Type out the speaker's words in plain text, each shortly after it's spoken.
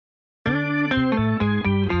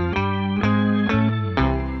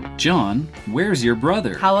John, where's your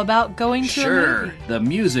brother? How about going to Sure, a movie? the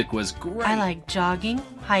music was great. I like jogging,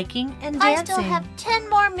 hiking, and I dancing. still have 10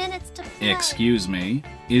 more minutes to play. Excuse me,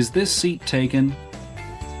 is this seat taken?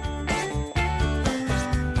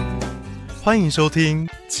 欢迎收听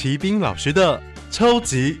齐斌老师的超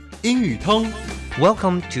级英语通。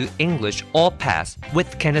Welcome to English All Pass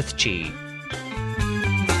with Kenneth Chi.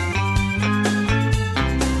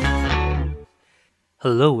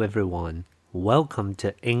 Hello everyone. Welcome to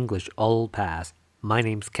English All Pass. My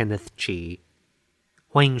name's Kenneth Chi.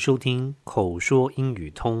 欢迎收听口说英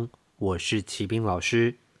语通，我是齐斌老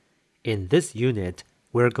师。In this unit,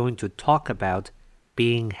 we're going to talk about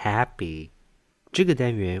being happy. 这个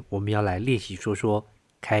单元我们要来练习说说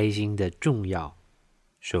开心的重要。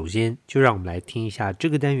首先，就让我们来听一下这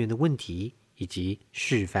个单元的问题以及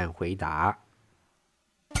示范回答。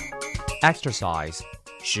Exercise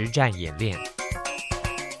实战演练。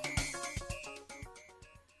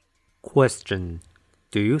Question: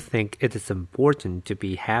 Do you think it is important to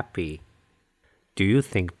be happy? Do you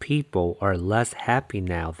think people are less happy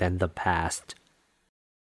now than the past?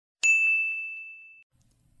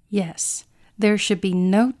 Yes, there should be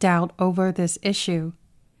no doubt over this issue.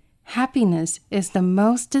 Happiness is the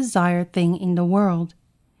most desired thing in the world.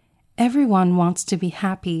 Everyone wants to be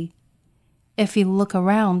happy. If you look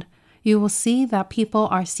around, you will see that people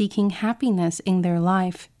are seeking happiness in their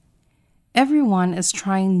life. Everyone is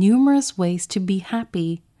trying numerous ways to be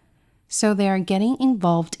happy, so they are getting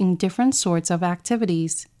involved in different sorts of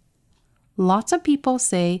activities. Lots of people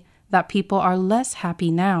say that people are less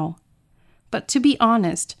happy now. But to be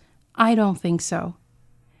honest, I don't think so.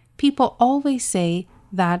 People always say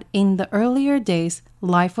that in the earlier days,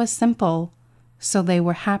 life was simple, so they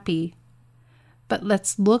were happy. But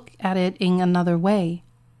let's look at it in another way.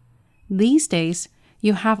 These days,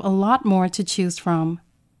 you have a lot more to choose from.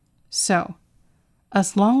 So,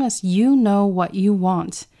 as long as you know what you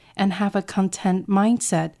want and have a content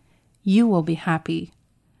mindset, you will be happy.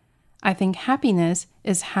 I think happiness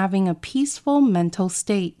is having a peaceful mental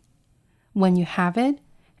state. When you have it,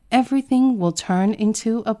 everything will turn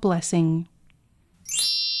into a blessing.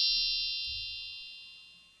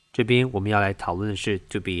 这边我们要来讨论的是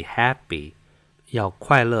to be happy， 要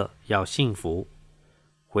快乐，要幸福。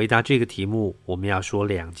回答这个题目，我们要说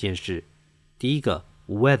两件事。第一个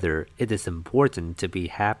whether it is important to be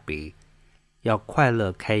happy， 要快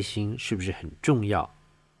乐开心是不是很重要？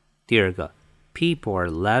第二个 people are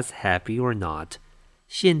less happy or not，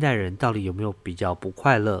 现代人到底有没有比较不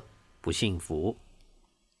快乐、不幸福？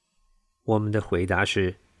我们的回答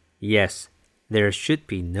是 Yes, there should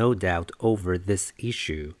be no doubt over this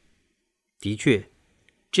issue。 的确，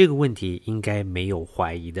这个问题应该没有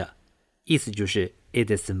怀疑的，意思就是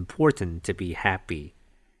It is important to be happy，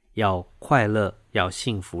 要快乐，要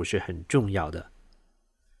幸福是很重要的。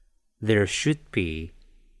There should be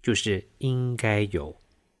就是应该有，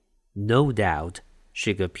 No doubt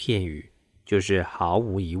是个片语，就是毫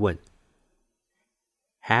无疑问。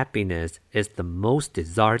Happiness is the most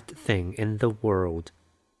desired thing in the world.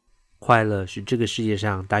 快乐是这个世界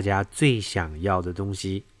上大家最想要的东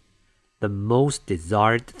西。The most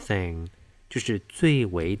desired thing 就是最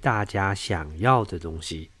为大家想要的东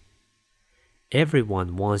西。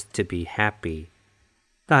Everyone wants to be happy.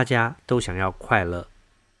 大家都想要快乐。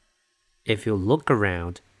If you look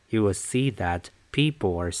around, you will see that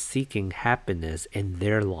people are seeking happiness in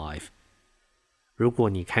their life. 如果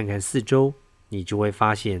你看看四周，你就会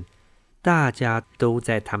发现大家都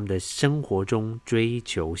在他们的生活中追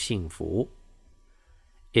求幸福。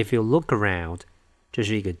If you look around， 这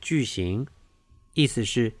是一个句型，意思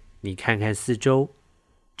是你看看四周。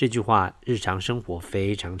这句话日常生活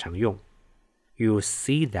非常常用。You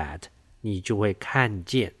see that， 你就会看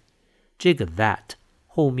见。这个 that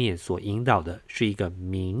后面所引导的是一个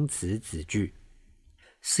名词子句。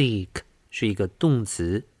Seek 是一个动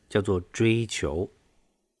词，叫做追求。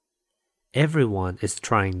Everyone is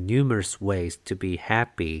trying numerous ways to be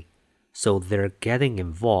happy, so they're getting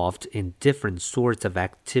involved in different sorts of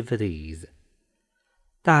activities.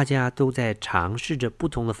 大家都在尝试着不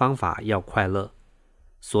同的方法要快乐，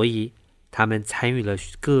所以他们参与了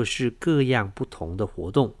各式各样不同的活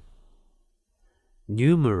动。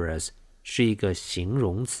Numerous 是一个形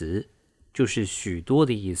容词，就是许多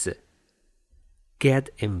的意思。Get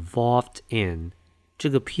involved in 这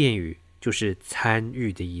个片语就是参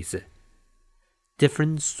与的意思。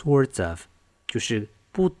Different sorts of 就是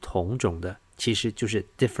不同种的，其实就是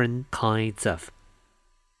different kinds of.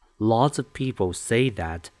 Lots of people say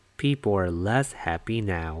that people are less happy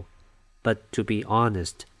now, but to be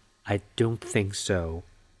honest, I don't think so.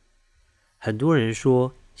 很多人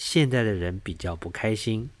说现在的人比较不开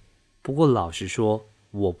心，不过老实说，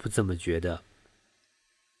我不这么觉得。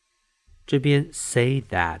这边 say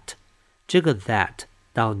that， 这个 that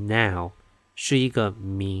到 now 是一个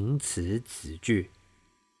名词子句。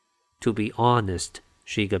To be honest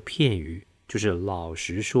是一个片语，就是老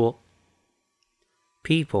实说。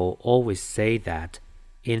People always say that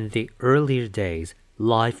in the earlier days,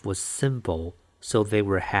 life was simple, so they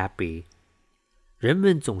were happy. 人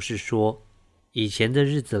们总是说，以前的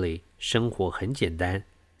日子里生活很简单，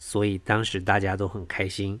所以当时大家都很开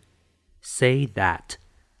心。Say that，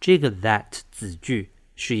 这个 that 子句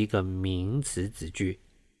是一个名词子句。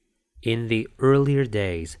In the earlier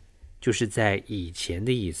days 就是在以前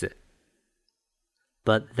的意思。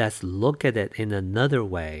But let's look at it in another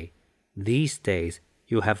way. These days,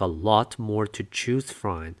 you have a lot more to choose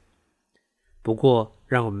from. 不过，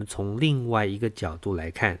让我们从另外一个角度来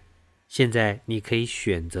看，现在你可以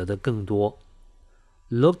选择的更多。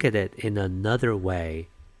Look at it in another way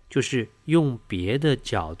就是用别的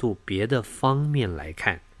角度、别的方面来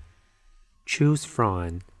看。Choose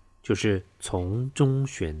from 就是从中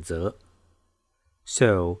选择。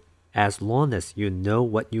So, as long as you know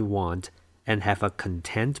what you want and have a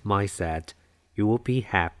content mindset, you will be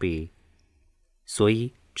happy. 所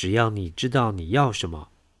以，只要你知道你要什么，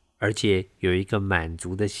而且有一个满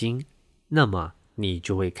足的心，那么你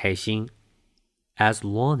就会开心。As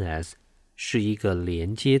long as 是一个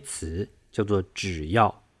连接词，叫做只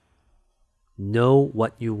要。Know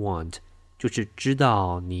what you want 就是知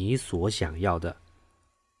道你所想要的。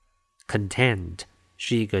Content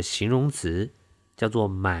是一个形容词，叫做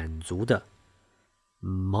满足的。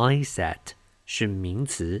Mindset 是名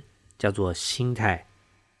词，叫做心态。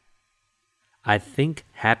I think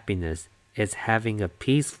happiness is having a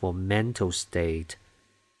peaceful mental state.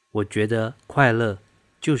 我觉得快乐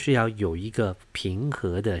就是要有一个平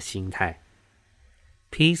和的心态。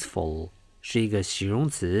Peaceful 是一个形容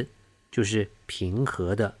词，就是平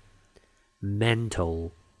和的。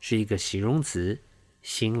Mental 是一个形容词，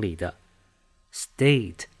心理的。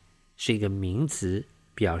State 是一个名词，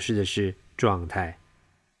表示的是状态。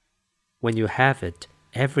When you have it,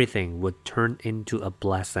 everything would turn into a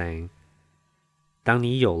blessing. 当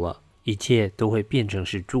你有了，一切都会变成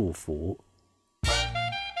是祝福。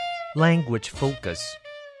Language focus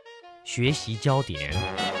学习焦点。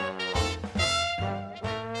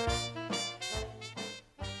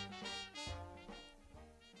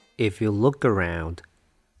If you look around,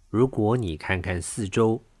 如果你看看四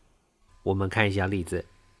周，我们看一下例子。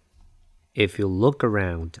If you look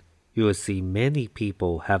around, you will see many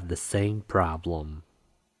people have the same problem.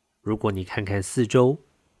 如果你看看四周，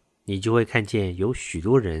你就会看见有许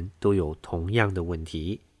多人都有同样的问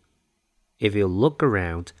题。If you look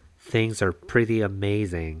around, things are pretty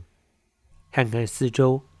amazing. 看看四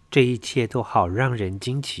周，这一切都好让人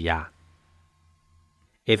惊奇呀。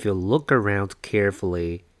If you look around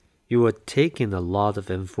carefully, you are taking a lot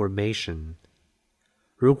of information.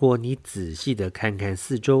 如果你仔细地看看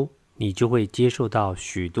四周，你就会接受到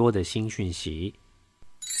许多的新讯息。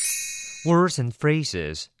Words and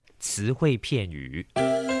phrases 词汇片语。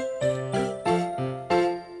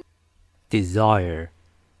Desire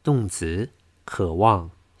动词，渴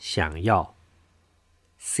望、想要。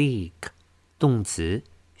Seek 动词，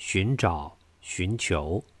寻找、寻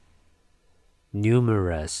求。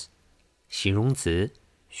Numerous 形容词，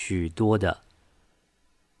许多的。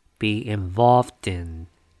Be involved in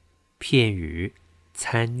片语，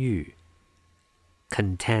参与。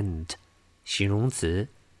Content 形容词，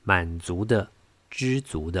满足的，知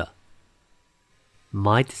足的。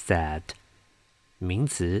Mindset 名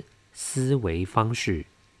词，思维方式，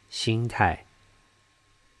心态。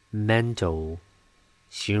Mental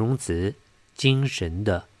形容词，精神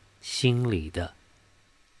的，心理的。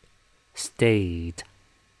State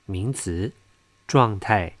名词，状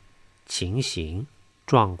态，情形，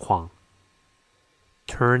状况。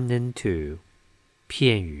Turn into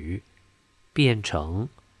片语，变成，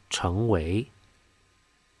成为。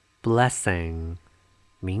Blessing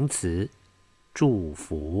名词，祝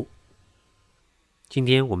福。今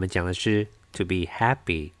天我们讲的是 to be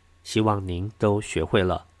happy， 希望您都学会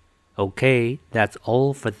了。Okay, that's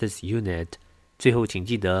all for this unit. 最后请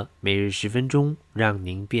记得每日10分钟，让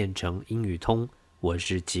您变成英语通。我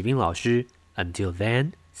是齐斌老师。Until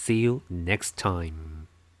then, see you next time.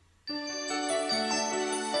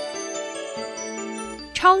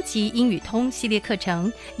 超级英语通系列课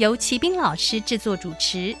程由齐斌老师制作主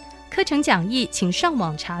持，课程讲义请上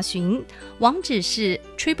网查询，网址是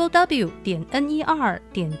www.ner.gov.tw。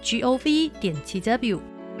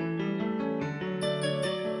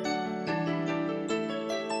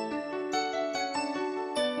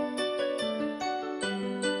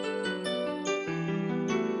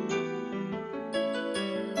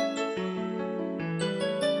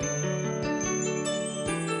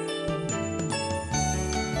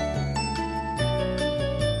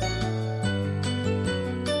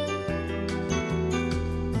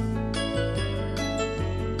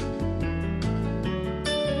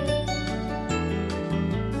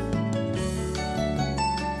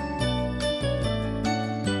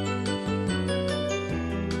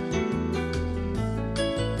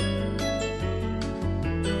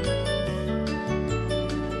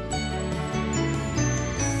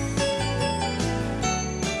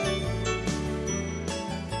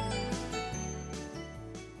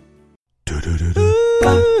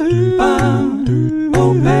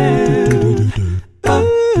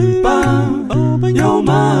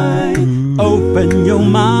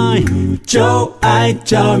爱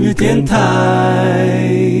教育电台。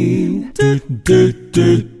嘟嘟嘟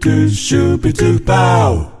嘟，咻比嘟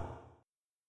爆。